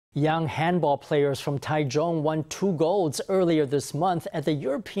Young handball players from Taichung won 2 golds earlier this month at the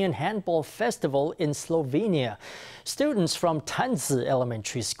European Handball Festival in Slovenia. Students from Tanzi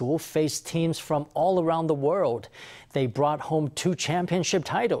Elementary School faced teams from all around the world. They brought home 2 championship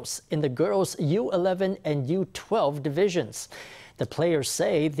titles in the girls' U-11 and U-12 divisions. The players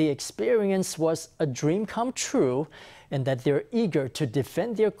say the experience was a dream come true and that they're eager to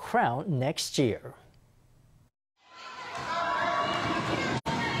defend their crown next year.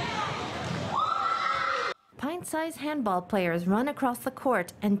 Pint-sized handball players run across the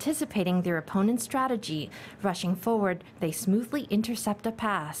court, anticipating their opponent's strategy. Rushing forward, they smoothly intercept a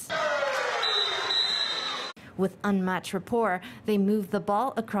pass. With unmatched rapport, they move the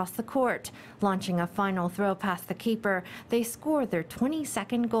ball across the court. Launching a final throw past the keeper, they score their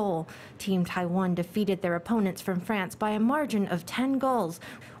 22nd goal. Team Taiwan defeated their opponents from France by a margin of 10 goals,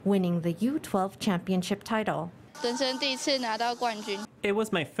 winning the U-12 championship title. It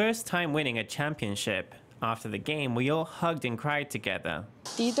was my first time winning a championship. After the game, we all hugged and cried together.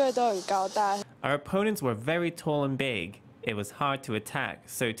 Our opponents were very tall and big. It was hard to attack,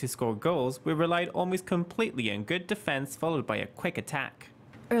 so to score goals, we relied almost completely on good defense followed by a quick attack.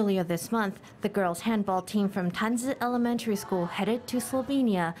 Earlier this month, the girls' handball team from Tanzi Elementary School headed to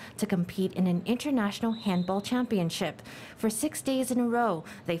Slovenia to compete in an international handball championship. For 6 days in a row,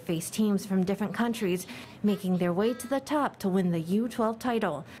 they faced teams from different countries, making their way to the top to win the U-12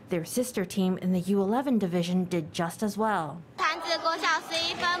 title. Their sister team in the U-11 division did just as well.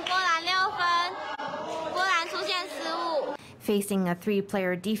 Facing a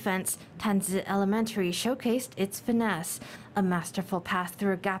 3-player defense, Tanzi Elementary showcased its finesse. A masterful pass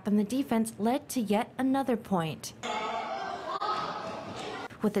through a gap in the defense led to yet another point.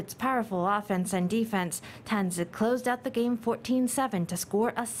 With its powerful offense and defense, Tanzi closed out the game 14-7 to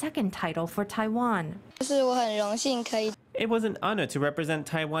score a second title for Taiwan. It was an honor to represent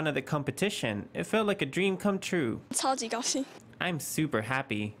Taiwan at the competition. It felt like a dream come true. I'm super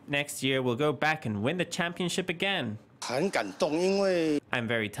happy. Next year we'll go back and win the championship again. I'm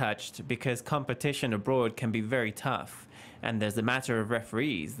very touched because competition abroad can be very tough. And there's a matter of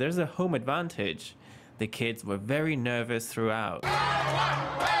referees. There's a home advantage. The kids were very nervous throughout.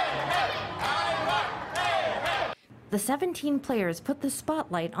 The 17 players put the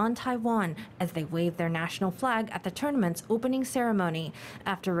spotlight on Taiwan as they waved their national flag at the tournament's opening ceremony.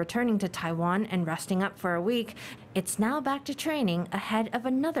 After returning to Taiwan and resting up for a week, it's now back to training ahead of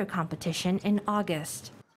another competition in August.